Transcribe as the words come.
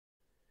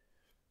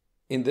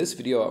In this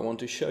video, I want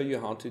to show you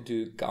how to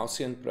do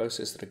Gaussian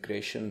process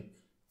regression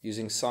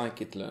using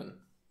Scikit-learn.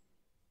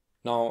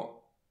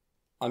 Now,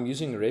 I'm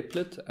using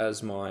Replit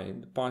as my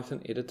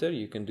Python editor.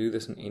 You can do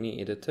this in any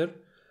editor,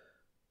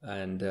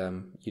 and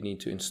you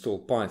need to install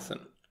Python.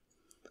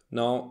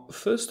 Now,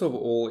 first of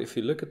all, if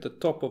you look at the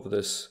top of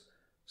this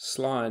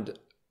slide,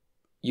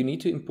 you need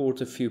to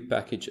import a few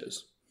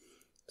packages.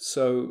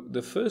 So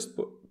the first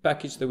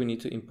package that we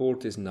need to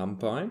import is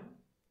NumPy,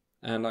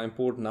 and I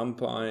import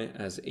NumPy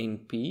as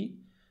NP.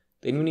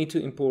 Then we need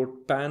to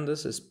import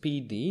pandas as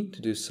PD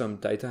to do some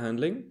data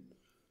handling.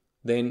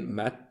 Then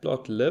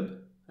matplotlib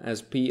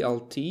as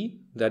PLT,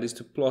 that is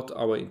to plot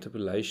our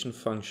interpolation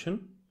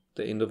function,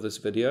 the end of this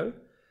video.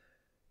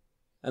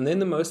 And then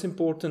the most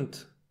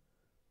important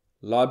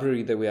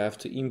library that we have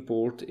to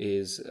import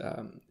is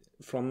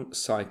from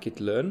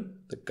Scikit-learn,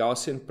 the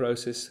Gaussian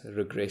process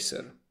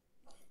regressor.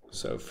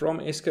 So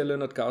from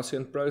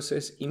sklearn.gaussian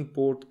process,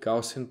 import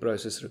Gaussian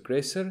process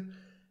regressor,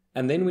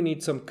 and then we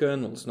need some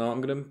kernels. Now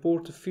I'm going to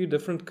import a few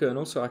different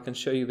kernels so I can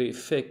show you the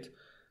effect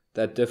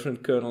that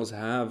different kernels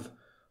have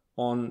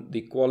on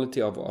the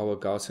quality of our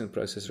Gaussian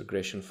process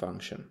regression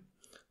function.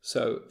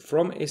 So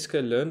from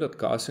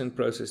sklearn.gaussian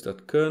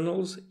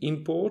process.kernels,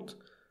 import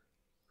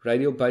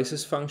radial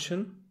basis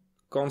function,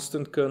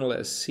 constant kernel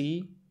as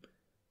C,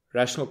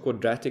 rational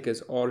quadratic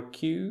as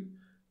RQ,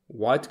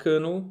 white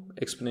kernel,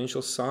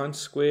 exponential sine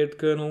squared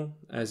kernel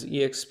as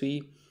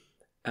EXP,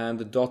 and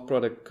the dot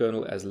product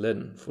kernel as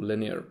lin for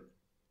linear.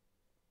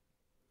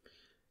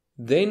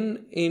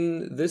 Then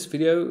in this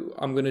video,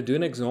 I'm going to do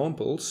an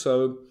example.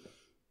 So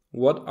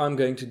what I'm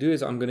going to do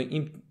is I'm going to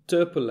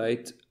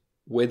interpolate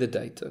weather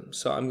data.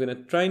 So I'm going to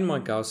train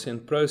my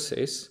Gaussian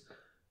process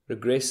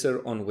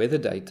regressor on weather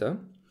data,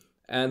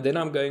 and then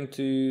I'm going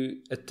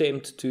to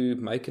attempt to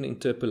make an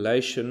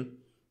interpolation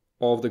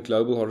of the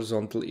global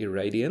horizontal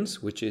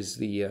irradiance, which is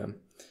the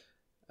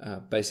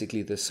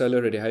basically the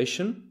solar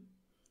radiation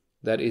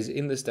that is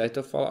in this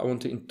data file. I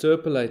want to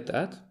interpolate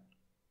that,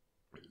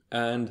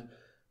 and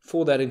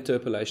for that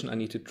interpolation I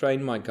need to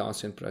train my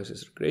Gaussian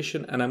process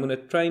regression, and I'm going to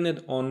train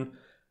it on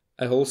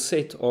a whole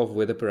set of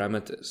weather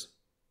parameters.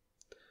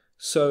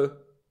 So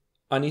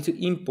I need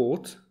to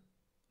import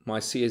my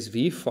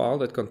CSV file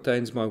that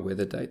contains my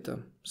weather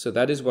data. So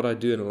that is what I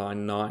do in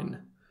line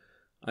 9.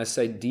 I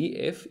say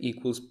df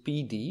equals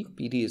pd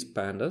is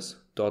pandas,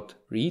 dot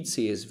read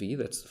CSV,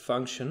 that's the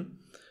function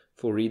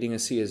for reading a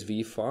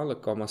CSV file, a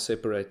comma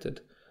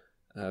separated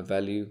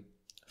value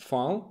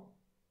file.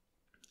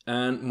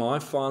 And my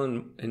file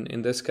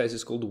in this case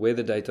is called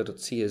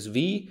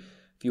weatherdata.csv.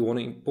 If you want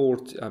to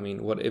import,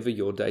 whatever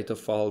your data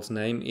file's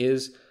name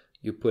is,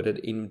 you put it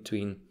in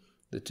between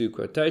the two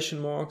quotation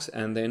marks,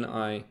 and then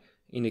I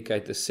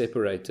indicate the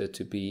separator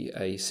to be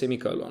a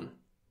semicolon.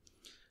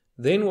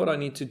 Then what I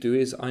need to do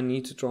is I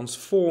need to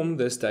transform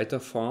this data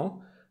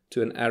file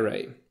to an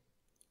array.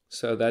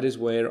 So that is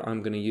where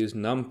I'm going to use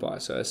NumPy.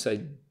 So I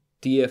say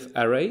df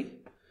array,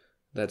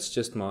 that's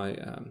just my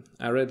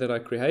array that I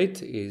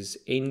create, is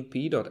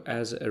np.asArraydf.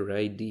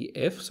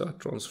 So I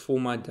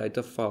transform my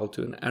data file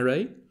to an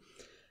array.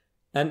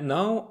 And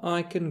now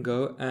I can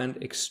go and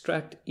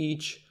extract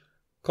each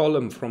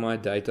column from my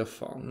data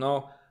file.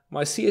 Now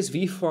my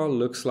CSV file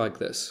looks like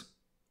this.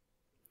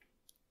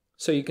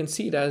 So you can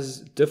see it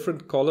has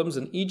different columns,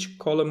 and each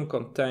column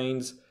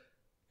contains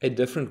a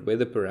different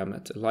weather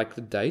parameter, like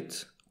the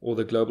date, or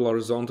the global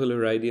horizontal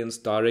irradiance,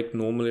 direct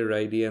normal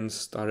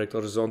irradiance, direct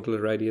horizontal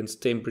irradiance,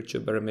 temperature,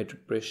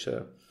 barometric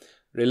pressure,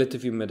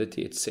 relative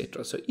humidity,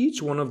 etc. So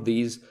each one of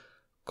these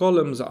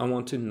columns I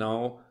want to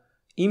now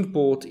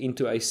import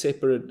into a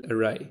separate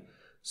array.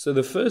 So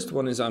the first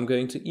one is I'm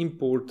going to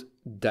import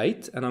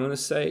date, and I'm going to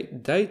say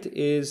date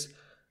is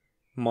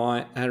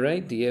my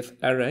array, df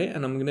array,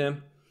 and I'm going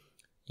to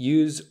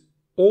use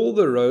all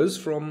the rows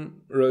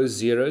from row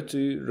 0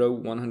 to row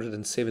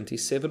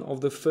 177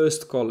 of the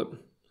first column.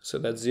 So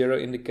that 0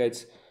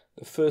 indicates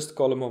the first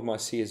column of my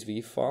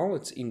CSV file.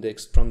 It's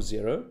indexed from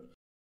 0.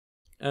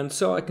 And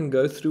so I can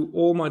go through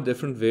all my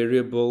different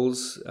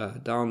variables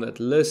down that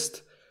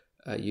list.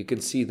 You can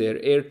see there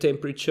air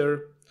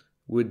temperature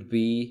would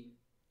be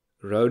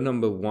row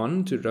number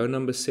 1 to row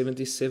number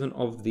 77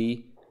 of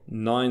the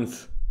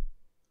 9th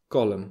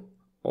column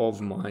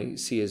of my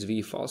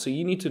CSV file. So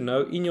you need to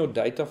know in your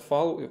data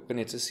file, when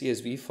it's a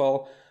CSV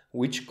file,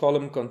 which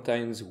column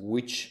contains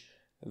which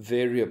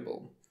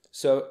variable.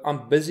 So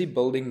I'm busy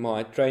building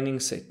my training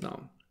set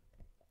now.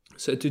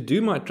 So to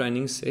do my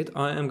training set,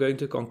 I am going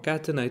to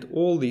concatenate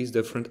all these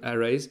different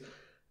arrays,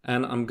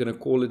 and I'm going to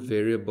call it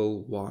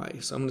variable y.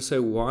 So I'm going to say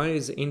y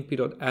is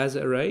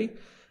np.asArray,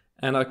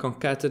 and I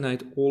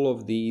concatenate all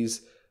of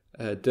these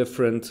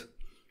different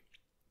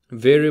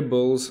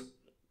variables,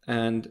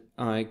 and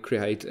I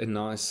create a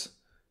nice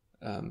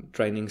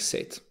training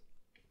set.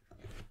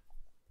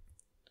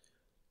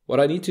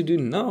 What I need to do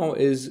now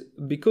is,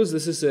 because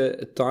this is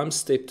a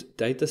time-stepped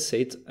data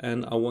set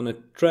and I want to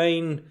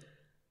train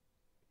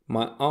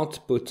my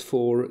output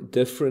for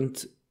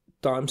different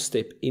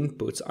time-step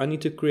inputs, I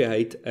need to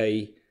create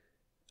a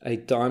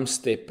time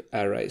step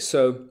array.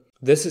 So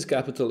this is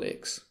capital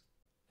X.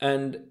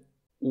 and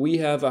we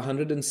have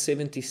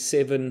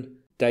 177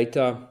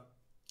 data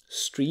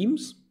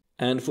streams,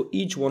 and for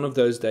each one of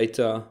those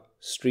data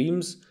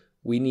streams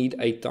we need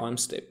a time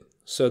step.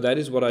 So that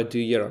is what I do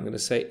here. I'm going to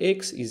say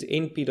x is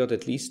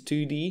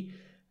np.atleast2d,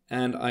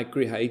 and I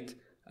create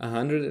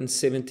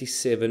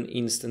 177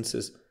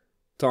 instances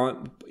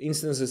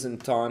in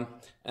time,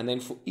 and then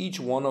for each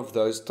one of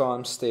those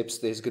time steps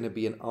there's going to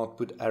be an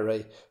output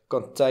array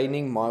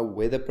containing my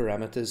weather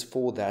parameters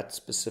for that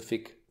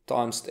specific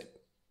time step.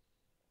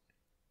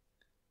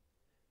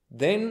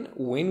 Then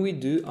when we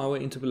do our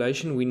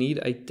interpolation, we need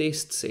a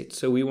test set.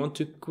 So we want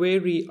to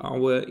query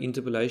our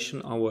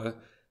interpolation, our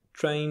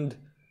trained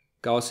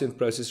Gaussian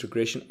process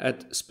regression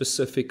at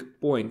specific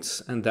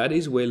points, and that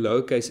is where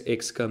lowercase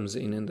x comes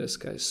in this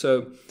case.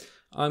 So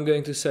I'm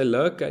going to say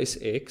lowercase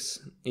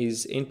x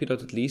is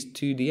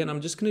np.atleast2d, and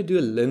I'm just going to do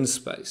a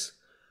linspace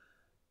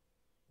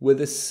with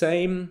the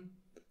same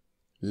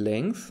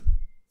length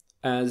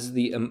as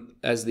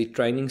the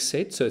training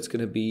set. So it's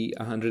going to be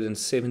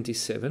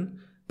 177,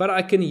 but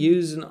I can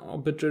use an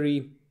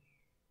arbitrary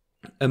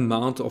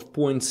amount of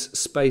points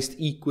spaced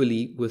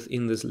equally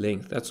within this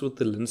length. That's what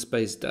the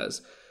linspace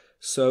does.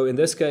 So in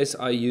this case,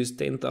 I use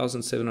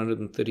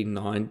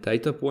 10,739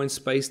 data points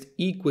spaced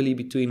equally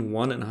between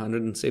 1 and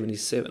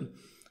 177.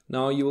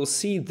 Now you will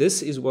see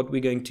this is what we're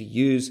going to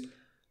use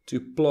to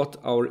plot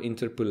our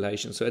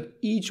interpolation. So at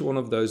each one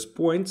of those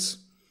points,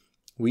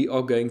 we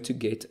are going to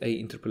get an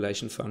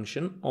interpolation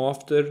function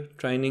after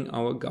training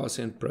our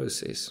Gaussian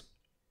process.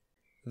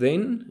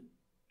 Then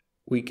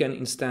we can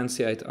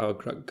instantiate our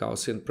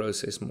Gaussian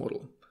process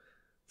model.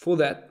 For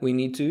that, we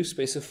need to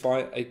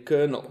specify a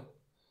kernel.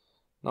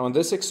 Now in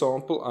this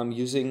example, I'm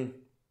using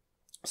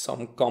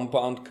some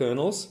compound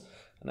kernels.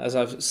 And as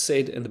I've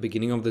said in the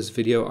beginning of this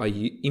video, I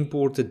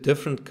imported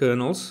different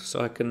kernels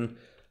so I can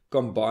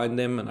combine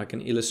them and I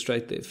can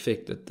illustrate the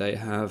effect that they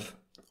have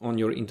on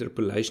your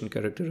interpolation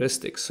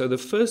characteristics. So the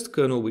first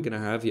kernel we're going to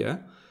have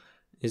here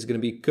is going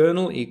to be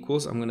kernel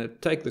equals, I'm going to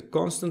take the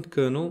constant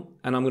kernel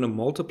and I'm going to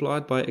multiply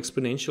it by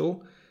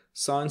exponential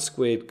sine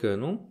squared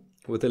kernel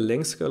with a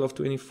length scale of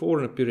 24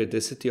 and a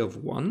periodicity of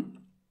 1.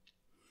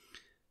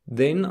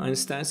 Then I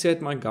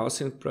instantiate my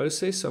Gaussian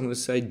process. So I'm going to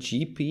say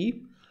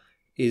GP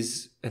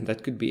is, and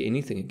that could be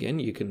anything again.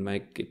 You can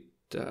make it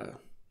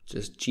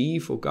just G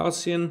for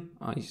Gaussian.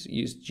 I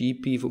use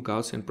GP for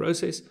Gaussian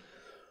process.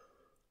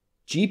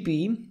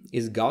 GP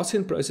is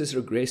Gaussian process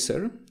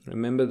regressor.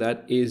 Remember,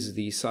 that is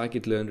the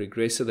scikit-learn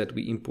regressor that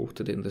we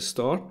imported in the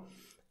start.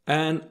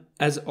 And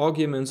as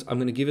arguments, I'm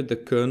going to give it the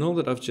kernel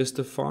that I've just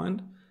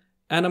defined.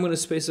 And I'm going to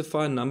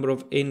specify a number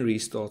of n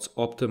restarts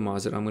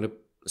optimizer. I'm going to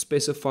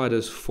specify it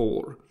as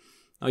 4.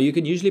 Now you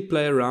can usually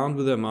play around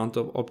with the amount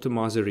of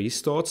optimizer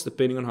restarts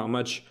depending on how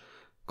much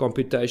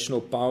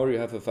computational power you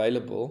have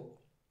available.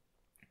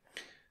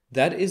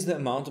 That is the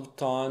amount of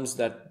times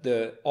that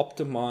the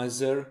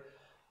optimizer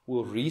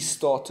will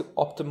restart to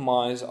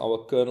optimize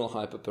our kernel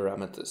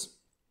hyperparameters.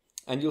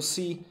 And you'll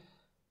see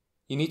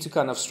you need to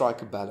kind of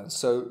strike a balance.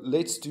 So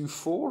let's do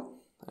 4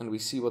 and we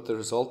see what the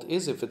result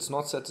is. If it's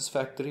not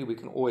satisfactory, we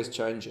can always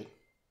change it.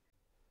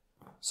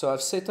 So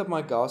I've set up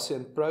my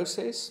Gaussian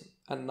process,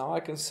 and now I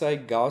can say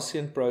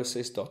Gaussian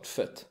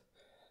process.fit.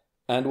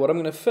 And what I'm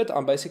going to fit,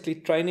 I'm basically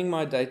training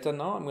my data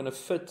now. I'm going to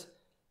fit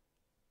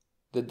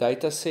the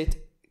data set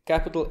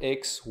capital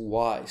X,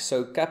 Y.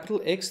 So capital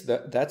X,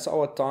 that's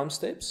our time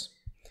steps.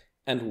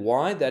 And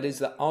Y, that is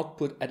the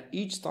output. At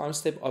each time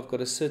step, I've got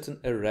a certain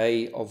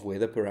array of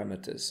weather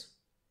parameters.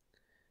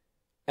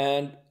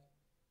 And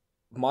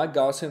my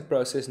Gaussian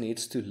process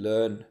needs to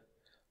learn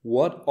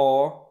what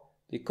are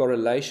the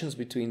correlations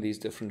between these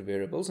different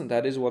variables, and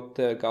that is what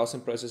the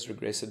Gaussian process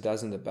regressor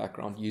does in the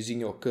background using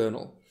your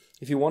kernel.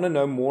 If you want to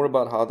know more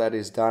about how that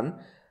is done,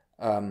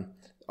 I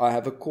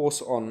have a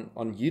course on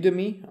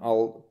Udemy.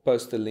 I'll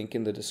post a link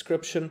in the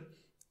description,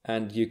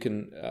 and you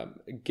can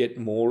get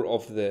more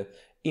of the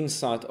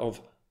insight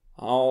of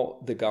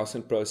how the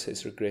Gaussian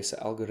process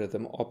regressor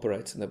algorithm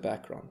operates in the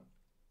background.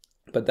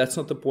 But that's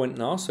not the point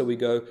now, so we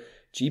go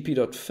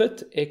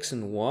gp.fit x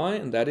and y,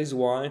 and that is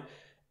why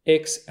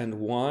x and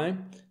y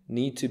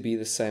need to be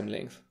the same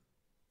length.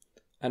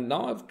 And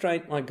now I've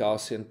trained my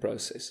Gaussian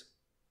process.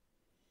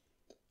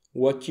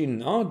 What you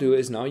now do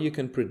is now you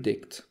can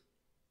predict.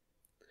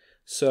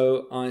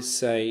 So I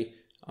say,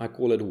 I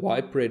call it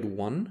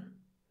ypred1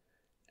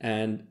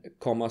 and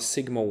comma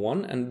sigma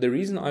 1. And the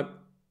reason I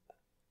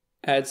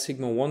add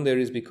sigma 1 there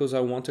is because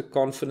I want a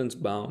confidence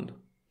bound.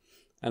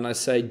 And I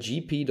say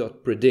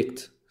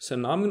gp.predict. So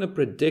now I'm going to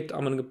predict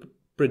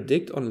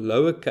on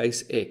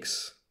lowercase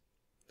x.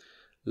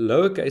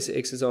 Lowercase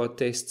x is our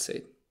test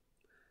set.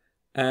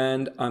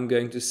 And I'm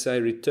going to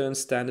say return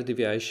standard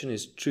deviation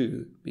is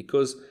true,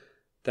 because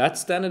that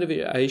standard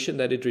deviation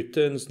that it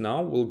returns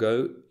now will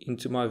go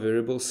into my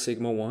variable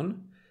sigma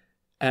 1,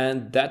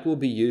 and that will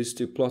be used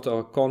to plot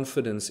our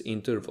confidence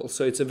interval.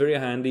 So it's a very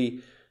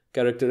handy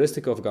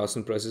characteristic of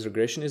Gaussian process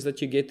regression is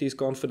that you get these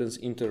confidence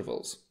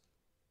intervals.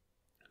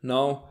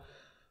 Now,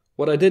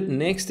 what I did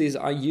next is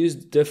I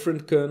used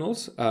different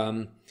kernels,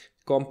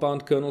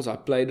 compound kernels. I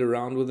played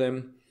around with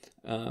them.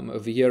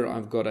 Over here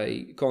I've got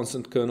a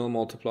constant kernel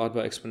multiplied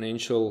by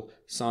exponential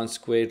sine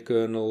squared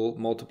kernel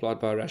multiplied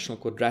by a rational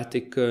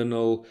quadratic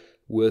kernel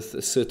with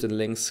a certain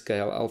length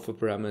scale, alpha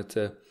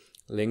parameter,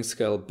 length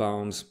scale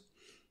bounds.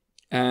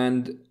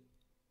 And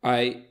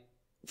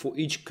for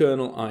each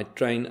kernel I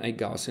train a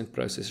Gaussian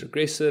process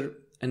regressor,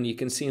 and you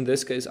can see in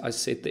this case I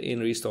set the n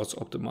restarts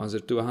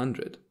optimizer to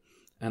 100,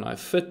 and I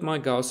fit my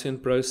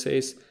Gaussian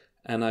process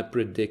and I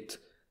predict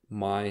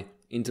my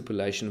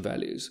interpolation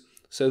values.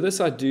 So this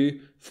I do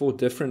for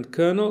different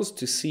kernels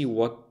to see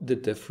what the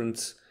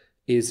difference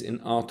is in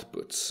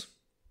outputs.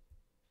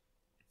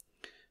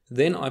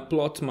 Then I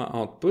plot my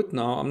output.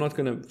 Now I'm not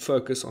going to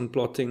focus on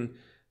plotting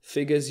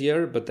figures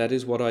here, but that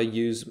is what I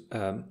use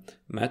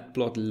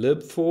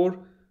matplotlib for,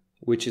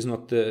 which is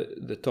not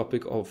the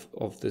topic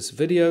of this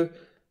video.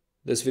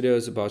 This video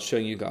is about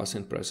showing you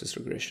Gaussian process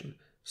regression.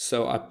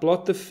 So I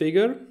plot the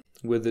figure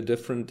with the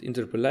different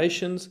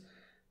interpolations,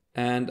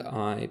 and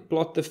I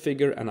plot the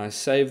figure and I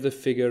save the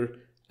figure,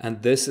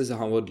 and this is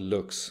how it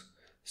looks.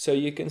 So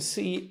you can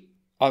see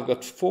I've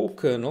got 4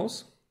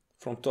 kernels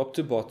from top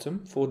to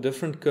bottom, 4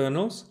 different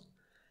kernels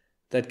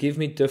that give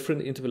me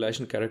different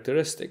interpolation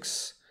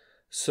characteristics.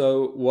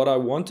 So what I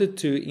wanted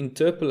to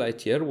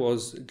interpolate here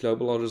was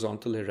global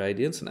horizontal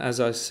irradiance, and as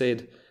I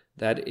said,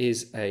 that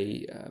is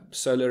a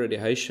solar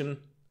radiation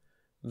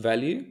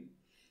value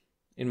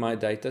in my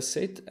data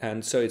set,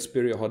 and so it's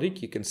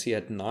periodic. You can see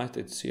at night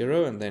it's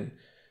 0, and then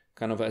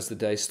kind of as the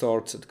day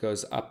starts it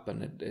goes up,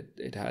 and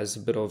it has a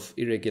bit of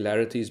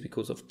irregularities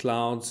because of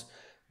clouds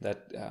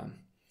that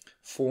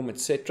form,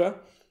 etc.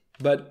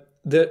 But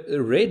the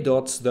red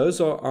dots, those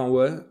are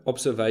our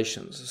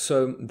observations,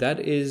 so that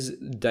is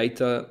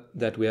data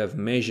that we have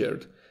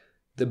measured.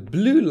 The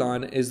blue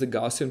line is the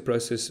Gaussian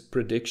process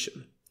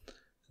prediction.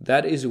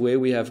 That is where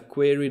we have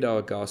queried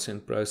our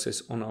Gaussian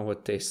process on our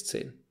test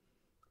set.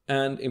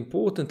 And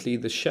importantly,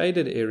 the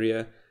shaded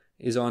area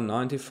is our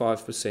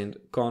 95%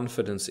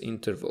 confidence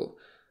interval.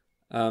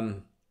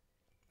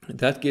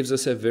 That gives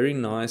us a very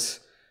nice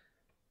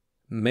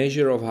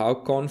measure of how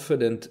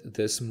confident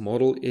this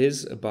model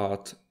is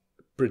about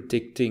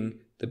predicting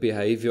the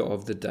behavior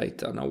of the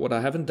data. Now, what I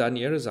haven't done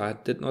here is I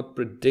did not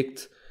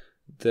predict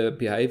the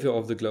behavior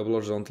of the global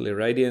horizontal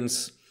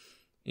irradiance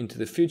into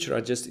the future.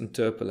 I just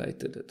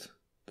interpolated it.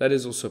 That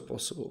is also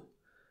possible.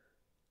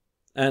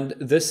 And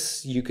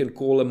this you can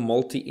call a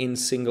multi-in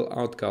single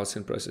out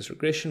Gaussian process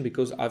regression,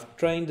 because I've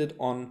trained it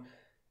on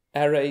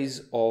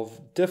arrays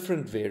of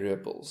different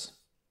variables,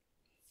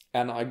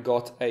 and I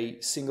got a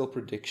single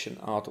prediction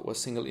out, or a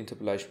single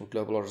interpolation with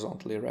global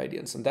horizontal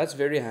irradiance. And that's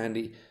very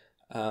handy.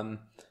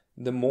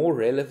 The more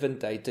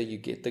relevant data you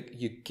get,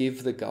 you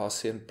give the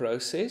Gaussian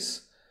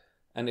process.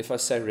 And if I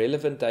say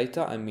relevant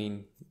data, I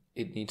mean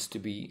it needs to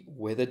be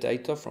weather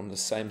data from the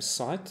same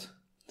site.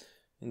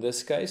 In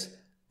this case,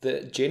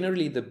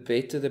 generally the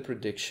better the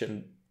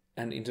prediction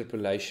and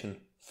interpolation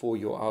for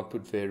your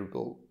output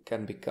variable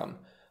can become.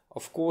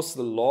 Of course,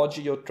 the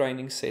larger your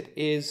training set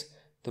is,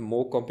 the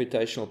more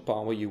computational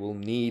power you will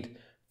need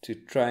to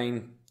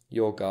train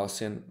your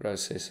Gaussian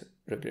process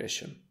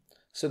regression.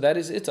 So that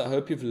is it. I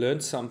hope you've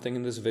learned something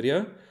in this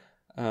video.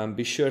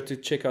 Be sure to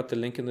check out the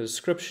link in the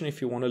description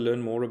if you want to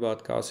learn more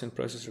about Gaussian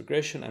process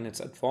regression and its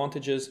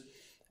advantages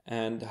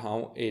and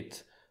how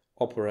it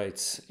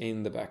operates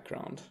in the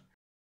background.